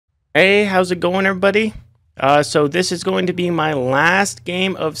Hey, how's it going, everybody? So this is going to be my last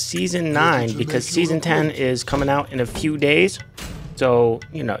game of Season 9 because Season 10 is coming out in a few days. So,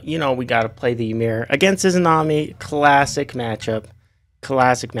 we got to play the Ymir against Izanami. Classic matchup.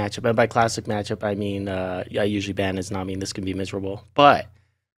 Classic matchup. And by classic matchup, I mean, I usually ban Izanami and this can be miserable. But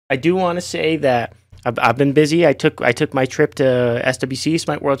I do want to say that I've been busy. I took my trip to SWC,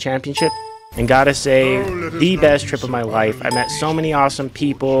 Smite World Championship. And gotta say, the best trip of my life. I met so many awesome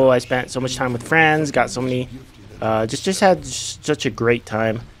people. I spent so much time with friends. Got so many, just had such a great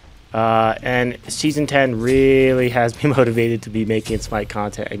time. And Season 10 really has me motivated to be making Smite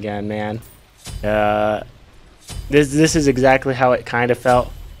content again, man. This is exactly how it kind of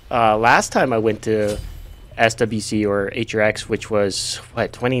felt last time I went to SWC or HRX, which was,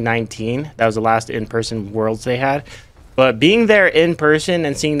 what, 2019? That was the last in-person Worlds they had. But being there in person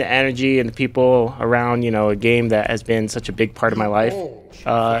and seeing the energy and the people around, a game that has been such a big part of my life,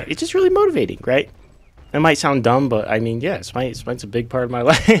 it's just really motivating, right? It might sound dumb, but I mean, yeah, Smite's a big part of my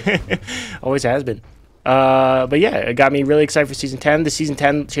life. Always has been. But yeah, it got me really excited for Season 10. The Season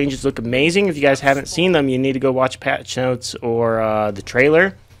 10 changes look amazing. If you guys haven't seen them, you need to go watch patch notes or the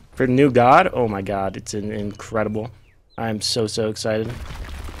trailer for the new God. Oh my God, it's incredible. I'm so excited.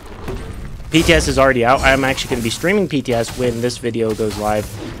 PTS is already out. I'm actually going to be streaming PTS when this video goes live.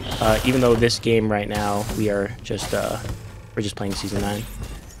 Even though this game right now, we're just playing Season 9.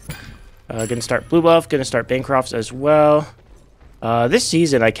 Gonna start Blue Buff, gonna start Bancrofts as well. This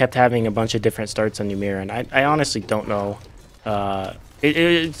season, I kept having a bunch of different starts on Ymir, and I honestly don't know.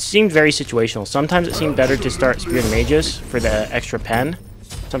 It seemed very situational. Sometimes it seemed better to start Spear and Mages for the extra pen.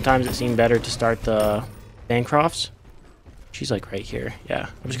 Sometimes it seemed better to start the Bancrofts. She's like right here. Yeah,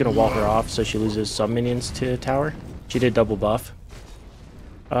 I'm just gonna wall her off so she loses some minions to tower. She did double buff.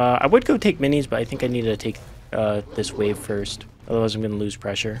 I would go take minis, but I think I need to take this wave first. Otherwise, I'm gonna lose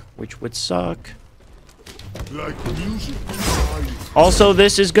pressure, which would suck. Also,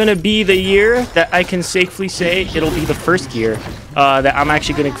 this is gonna be the year that I can safely say it'll be the first year that I'm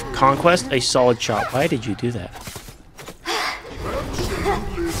actually gonna conquest a solid shot. Why did you do that?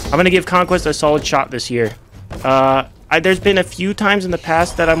 I'm gonna give Conquest a solid shot this year. There's been a few times in the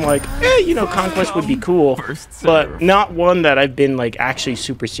past that I'm like, Conquest would be cool, but not one that I've been like actually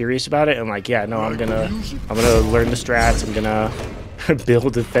super serious about it. And like, yeah, no, I'm gonna learn the strats. I'm gonna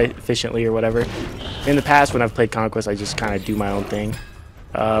build efficiently or whatever. In the past, when I've played Conquest, I just kind of do my own thing.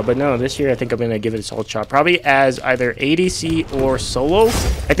 But no, this year I think I'm gonna give it a solid shot, probably as either ADC or solo.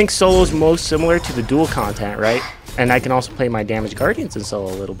 I think solo is most similar to the duel content, right? And I can also play my damage guardians in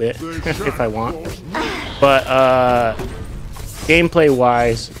solo a little bit if I want. But gameplay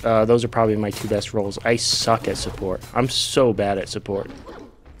wise, those are probably my two best roles. I suck at support. I'm so bad at support.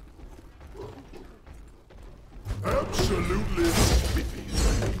 Absolutely.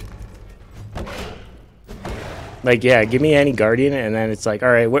 Like, yeah, give me any guardian and then it's like,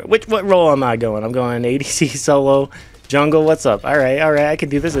 all right, what role am I going? I'm going ADC, solo, jungle. What's up? All right, I can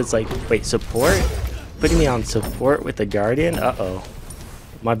do this. It's like, wait, support? Putting me on support with the guardian? Uh-oh.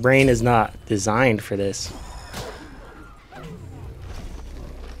 My brain is not designed for this.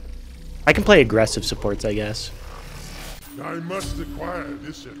 I can play aggressive supports, I guess. I must acquire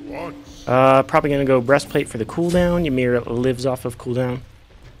this at once. Probably gonna go breastplate for the cooldown. Ymir lives off of cooldown.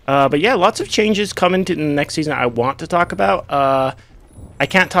 But yeah, lots of changes coming to the next season I want to talk about. I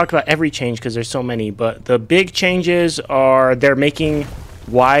can't talk about every change because there's so many, but the big changes are they're making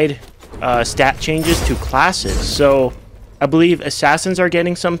wide stat changes to classes. So I believe assassins are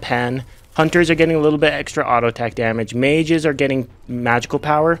getting some pen, hunters are getting a little bit extra auto attack damage, mages are getting magical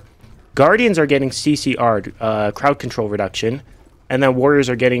power, guardians are getting CCR, crowd control reduction, and then warriors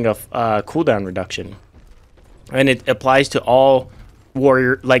are getting a cooldown reduction. And it applies to all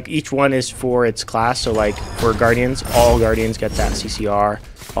warrior, like each one is for its class. So like for guardians, all guardians get that CCR,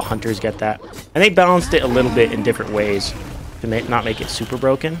 all hunters get that, and they balanced it a little bit in different ways to not make it super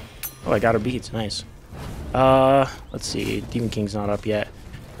broken. Oh, I got her beads. Nice. Let's see. Demon King's not up yet.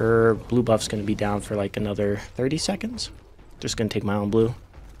 Her blue buff's going to be down for like another 30 seconds. Just going to take my own blue.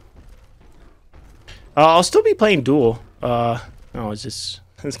 I'll still be playing Duel. No, it's just...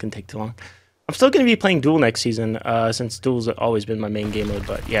 This going to take too long. I'm still going to be playing Duel next season, since Duel's always been my main game mode.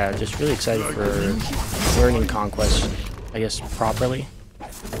 But yeah, just really excited for learning Conquest, I guess, properly.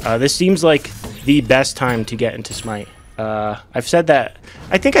 This seems like the best time to get into Smite. I've said that...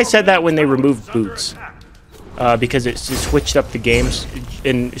 I think I said that when they removed boots. Because it switched up the games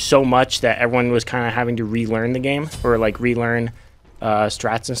in so much that everyone was kind of having to relearn the game. Or like relearn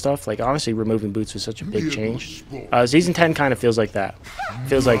strats and stuff. Like honestly, removing boots was such a big change. Season 10 kind of feels like that.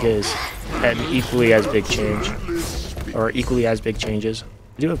 Feels like it is an equally as big change. Or equally as big changes.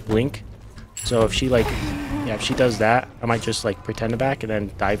 I do have blink, so if she like, yeah, if she does that, I might just like pretend to back and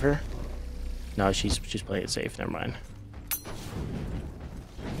then dive her. No, she's playing it safe. Never mind.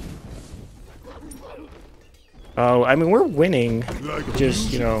 Oh, I mean, we're winning,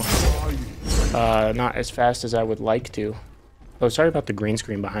 just, you know, not as fast as I would like to. Oh, sorry about the green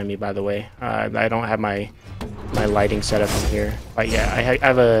screen behind me, by the way. I don't have my lighting set up in here. But yeah,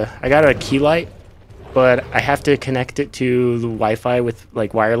 I got a key light, but I have to connect it to the Wi-Fi with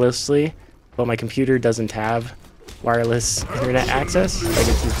like wirelessly. But my computer doesn't have wireless internet access. Like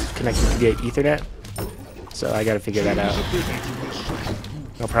it's just connected via Ethernet. So I got to figure that out.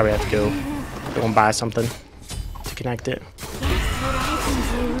 I'll probably have to go and buy something to connect it.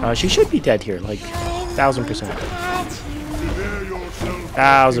 She should be dead here, like 1000%.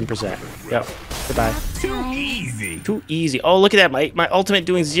 1000%. Yep. Goodbye. Too easy. Too easy. Oh, look at that. My ultimate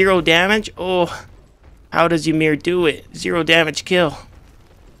doing 0 damage. Oh, how does Ymir do it? 0 damage kill.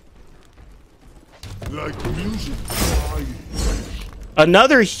 Like music.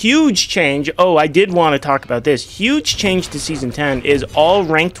 Another huge change. Oh, I did want to talk about this. Huge change to Season 10 is all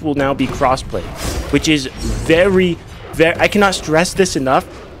ranked will now be crossplay, which is very, I cannot stress this enough.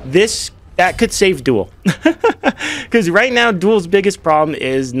 That could save Duel. Because right now, Duel's biggest problem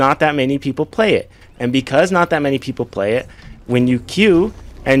is not that many people play it. And because not that many people play it, when you queue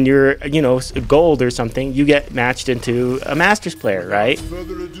and you're, you know, gold or something, you get matched into a Masters player, right?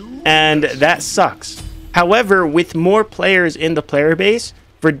 And that sucks. However, with more players in the player base,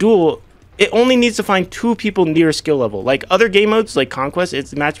 for Duel, it only needs to find 2 people near skill level. Like other game modes, like Conquest,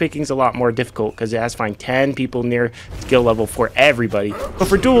 its matchmaking's a lot more difficult because it has to find 10 people near skill level for everybody. But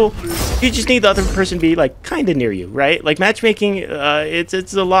for Duel, you just need the other person to be like kind of near you, right? Like matchmaking,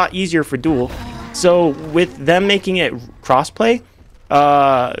 it's a lot easier for Duel. So with them making it crossplay,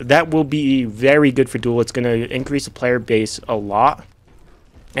 that will be very good for Duel. It's going to increase the player base a lot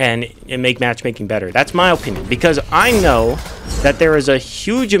and make matchmaking better. That's my opinion, because I know that there is a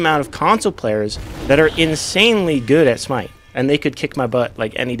huge amount of console players that are insanely good at Smite, and they could kick my butt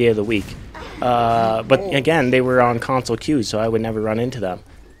like any day of the week. But again, they were on console queues, so I would never run into them.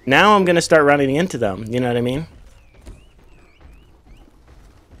 Now I'm going to start running into them, you know what I mean?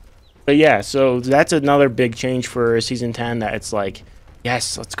 But yeah, so that's another big change for Season 10, that it's like,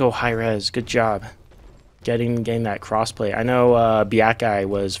 yes, let's go Hi-Rez, good job. Getting that crossplay. I know Biakai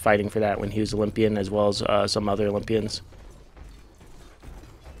was fighting for that when he was Olympian, as well as some other Olympians.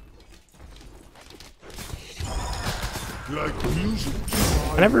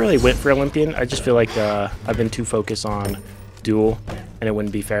 I never really went for Olympian. I just feel like I've been too focused on Duel, and it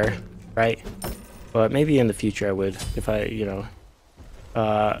wouldn't be fair, right? But maybe in the future I would, if I, you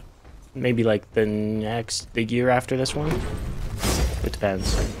know, maybe like the year after this one. It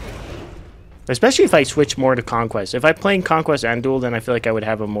depends. Especially if I switch more to Conquest. If I'm playing Conquest and Duel, then I feel like I would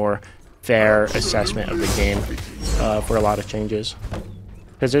have a more fair assessment of the game for a lot of changes.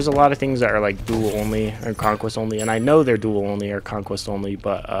 Because there's a lot of things that are like Duel only or Conquest only, and I know they're Duel only or Conquest only,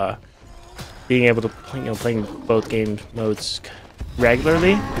 but being able to playing both game modes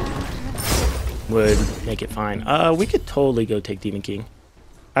regularly would make it fine. We could totally go take Demon King.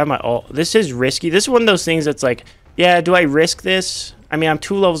 I have my ult. This is risky. This is one of those things that's like, yeah, do I risk this? I mean, I'm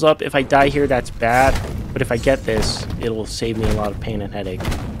 2 levels up. If I die here, that's bad. But if I get this, it'll save me a lot of pain and headache.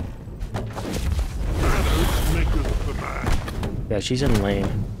 Yeah, she's in lane.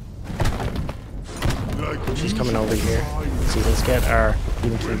 She's coming over here. Let's see, let's get our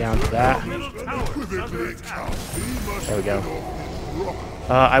Demon King down to that. There we go.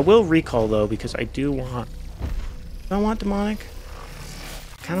 I will recall, though, because I do want... Do I want Demonic?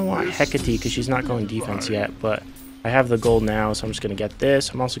 I kind of want Hecate, because she's not going defense yet, but... I have the gold now, so I'm just going to get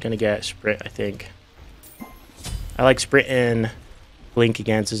this. I'm also going to get Sprint, I think. I like Sprint and Blink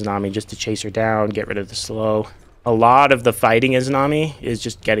against Izanami just to chase her down, get rid of the slow. A lot of the fighting Izanami is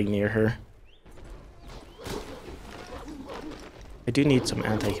just getting near her. I do need some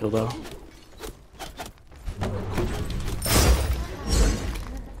anti-heal, though.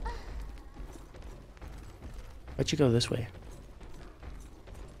 Why'd you go this way?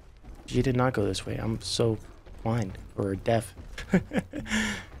 You did not go this way. I'm so... blind or deaf.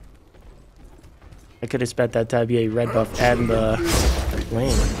 I could have spent that Tabier red buff and the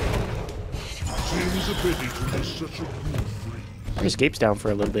lane. Our escape's down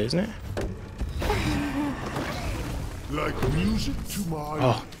for a little bit, isn't it? Like music to my...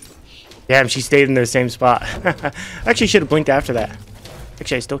 Oh, damn! She stayed in the same spot. Actually, should have blinked after that.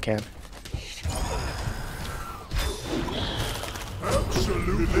 Actually, I still can.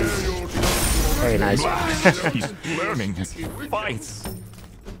 Very nice. He's learning his fights.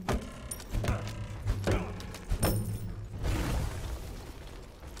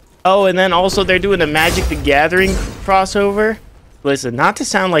 Oh, and then also they're doing a Magic the Gathering crossover. Listen, not to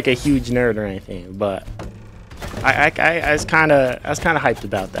sound like a huge nerd or anything, but I was kind of hyped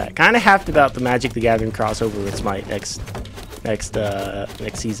about that. Kind of hyped about the Magic the Gathering crossover with Smite next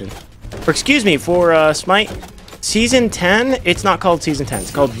season. Or excuse me, for Smite season 10. It's not called season 10.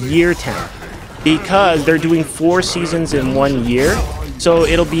 It's called year 10 because they're doing 4 seasons in 1 year. So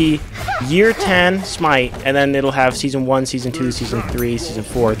it'll be year 10 Smite, and then it'll have season 1, season 2, season 3, season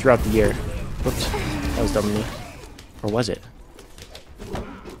 4 throughout the year. Whoops, that was dumb of me. Or was it?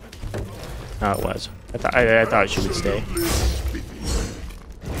 No, it was. I thought she would stay.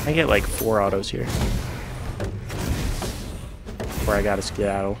 I get like 4 autos here. Before I gotta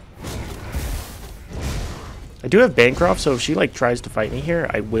skedaddle. I do have Bancroft, so if she like tries to fight me here,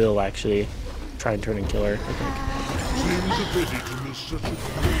 I will actually try and turn and kill her, I think. Seems a pity to miss such a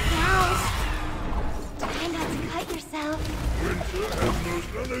Try not to cut yourself. winter has most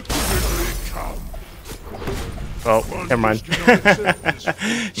unequivocally come. Oh, never mind.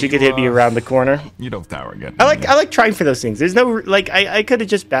 She could hit me around the corner. You don't tower again. I like trying for those things. There's no like I could have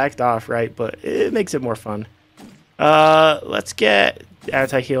just backed off, right? But it makes it more fun. Let's get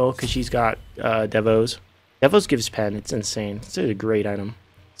anti-heal because she's got Devos. Devos gives pen. It's insane. It's a great item.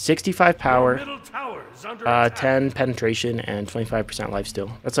 65 power, 10 penetration, and 25%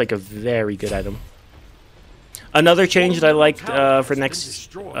 lifesteal. That's like a very good item. Another change that I liked for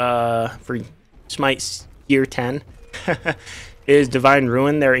next for Smite Year 10 is Divine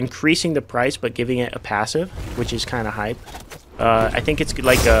Ruin. They're increasing the price but giving it a passive, which is kind of hype. I think it's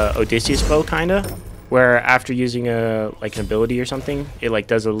like a Odysseus bow kind of, where after using like an ability or something, it like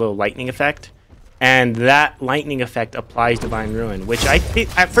does a little lightning effect. And that lightning effect applies Divine Ruin, which I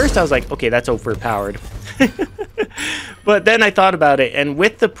think at first I was like, okay, that's overpowered. But then I thought about it, and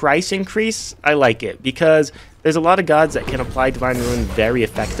with the price increase, I like it because there's a lot of gods that can apply Divine Ruin very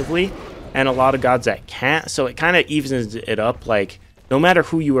effectively, and a lot of gods that can't. So it kind of evens it up. Like no matter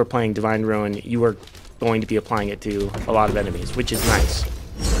who you are playing Divine Ruin, you are going to be applying it to a lot of enemies, which is nice.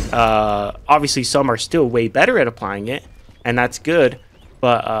 Obviously, some are still way better at applying it, and that's good.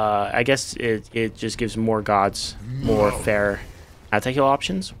 But I guess it just gives more gods more fair anti-heal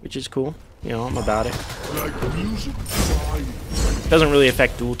options, which is cool. You know, I'm about it. Doesn't really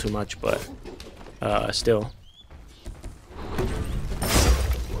affect duel too much, but still.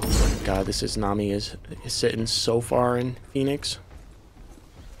 God, this Nami is sitting so far in Phoenix.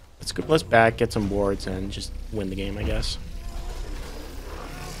 Let's back, get some wards, and just win the game, I guess.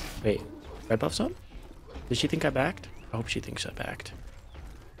 Wait, red buff's up? Did she think I backed? I hope she thinks I backed.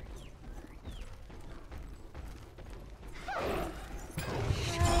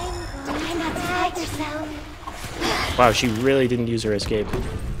 Wow, she really didn't use her escape. Guess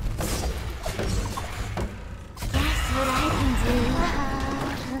what I can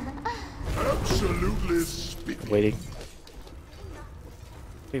do? Absolutely speaking. Waiting.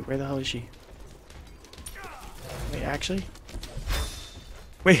 Wait, where the hell is she? Wait, actually?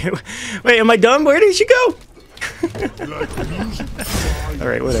 Wait, am I done? Where did she go?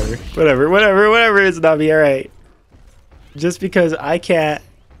 Alright, whatever. It's Nami, alright. Just because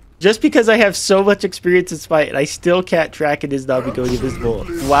I have so much experience in Smite, I still can't track it as Nami going invisible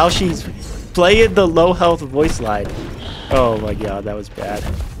while she's playing the low health voice line. Oh my god, that was bad.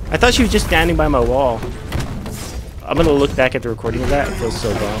 I thought she was just standing by my wall. I'm gonna look back at the recording of that. It feels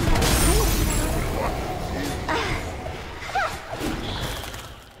so dumb.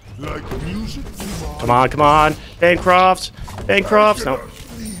 Come on. Bancrofts. No.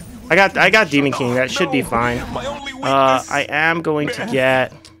 I got Demon King. That should be fine. I am going to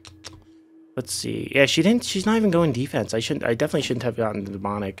get. Let's see. Yeah, she's not even going defense. I definitely shouldn't have gotten the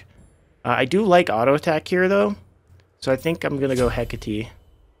demonic. I do like auto attack here though, so I think I'm gonna go Hecate.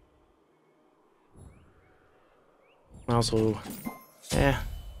 Also,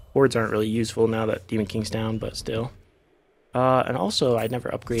 wards aren't really useful now that Demon King's down, but still. And also, I never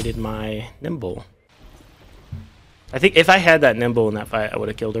upgraded my Nimble. I think if I had that Nimble in that fight, I would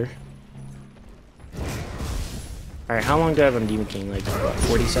have killed her. Alright, how long do I have on Demon King? Like, what,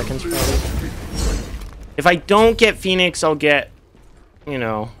 40 seconds probably? If I don't get Phoenix, I'll get, you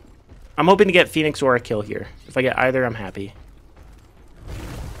know... I'm hoping to get Phoenix or a kill here. If I get either, I'm happy.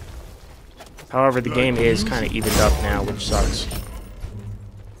 However, the game is kind of evened up now, which sucks.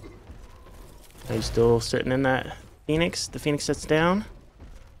 Are you still sitting in that Phoenix? The Phoenix sits down.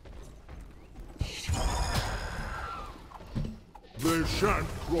 They shan't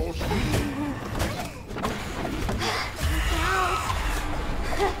cross me.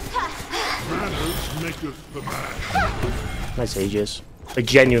 Manners maketh the man. Nice Aegis. A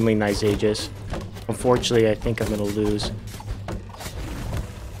genuinely nice Aegis. Unfortunately, I think I'm gonna lose.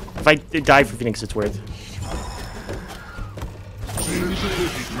 If I die for Phoenix, it's worth.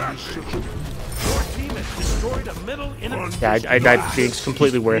 Yeah, I died for Phoenix.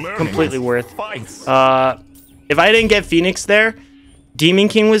 Completely worth. Completely worth. If I didn't get Phoenix there, Demon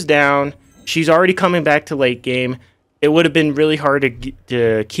King was down. She's already coming back to late game. It would have been really hard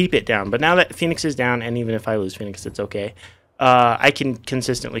to keep it down. But now that Phoenix is down, and even if I lose Phoenix, it's okay. I can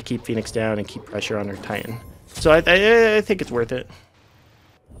consistently keep Phoenix down and keep pressure on her Titan. So I think it's worth it.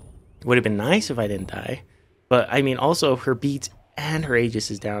 It would have been nice if I didn't die. But, I mean, also, her beats and her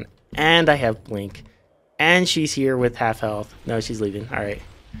Aegis is down. And I have Blink. And she's here with half health. No, she's leaving. All right.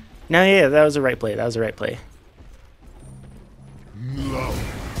 No, yeah, that was the right play. That was the right play. Love.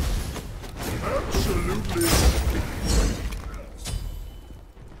 Absolutely.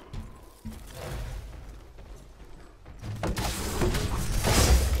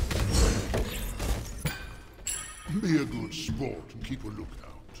 Be a good sport and keep a lookout.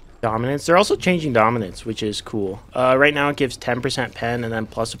 Dominance. They're also changing dominance, which is cool. Right now it gives 10% pen and then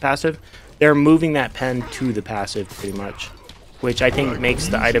plus a passive. They're moving that pen to the passive pretty much, which I think makes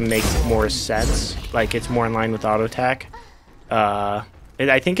the item make more sense. Like it's more in line with auto attack. I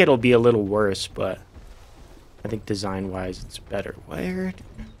think it'll be a little worse, but I think design-wise it's better. Where?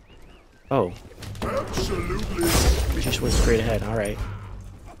 Oh. Absolutely. Just went straight ahead. All right.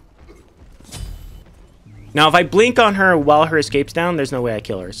 Now, if I blink on her while her escape's down, there's no way I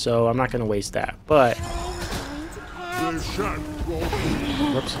kill her, so I'm not going to waste that. But... Whoops. Try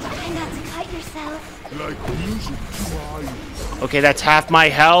not to cut yourself. Like music to my ears. Okay, that's half my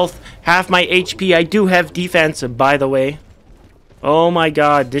health, half my HP. I do have defense, by the way. Oh my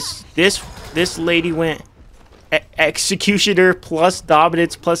god, this lady went Executioner plus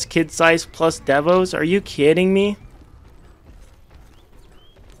Dominance plus Kid Size plus Devos. Are you kidding me?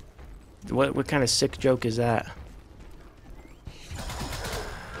 What kind of sick joke is that?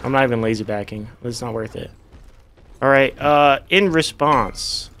 I'm not even lazy backing. It's not worth it. Alright, in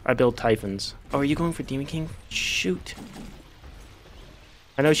response, I build Typhons. Oh, are you going for Demon King? Shoot.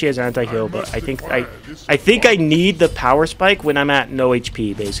 I know she has anti-heal, but I think I need the power spike when I'm at no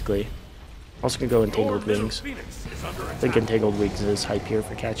HP, basically. Also gonna go Entangled Wings. I think Entangled Wings is hype here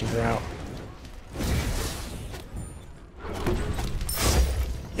for catching her out.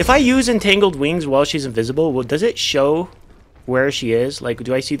 If I use Entangled Wings while she's invisible, well, does it show where she is? Like,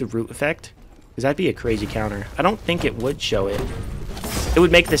 do I see the root effect? Because that'd be a crazy counter. I don't think it would show it. It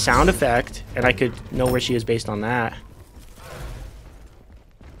would make the sound effect, and I could know where she is based on that.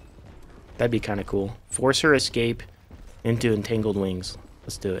 That'd be kind of cool. Force her escape into Entangled Wings.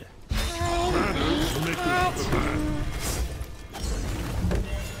 Let's do it.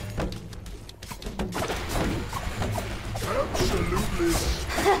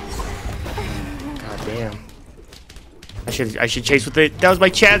 God damn. I should chase with the... That was my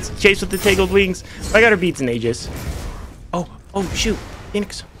chance. Chase with the Tangled Wings. I got her beats in Aegis. Oh shoot.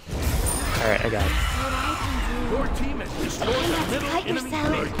 Phoenix. Alright, I got it. Your team has destroyed the middle Cut enemy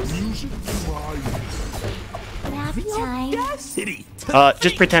yourself. city.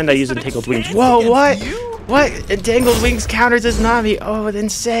 Just pretend I use Entangled Wings. Whoa, what? What? Entangled Wings counters as Nami. Oh, it's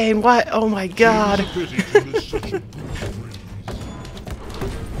insane. What? Oh my god.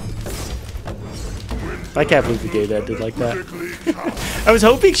 I can't believe we gave that dude like that. I was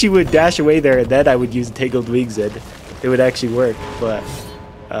hoping she would dash away there and then I would use Entangled Wings and it would actually work, but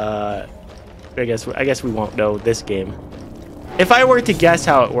I guess we won't know this game. If I were to guess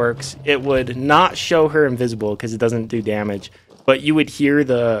how it works, it would not show her invisible because it doesn't do damage, but you would hear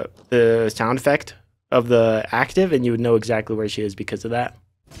the sound effect of the active and you would know exactly where she is because of that.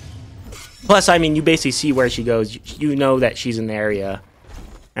 Plus, I mean, you basically see where she goes. You know that she's in the area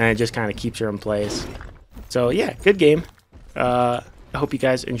and it just kind of keeps her in place. So yeah, good game. I hope you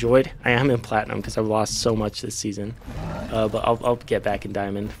guys enjoyed. I am in Platinum because I've lost so much this season. But I'll get back in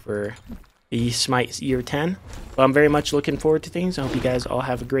Diamond for the Smite Year 10. But I'm very much looking forward to things. I hope you guys all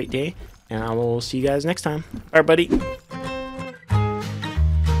have a great day. And I will see you guys next time. Alright, buddy.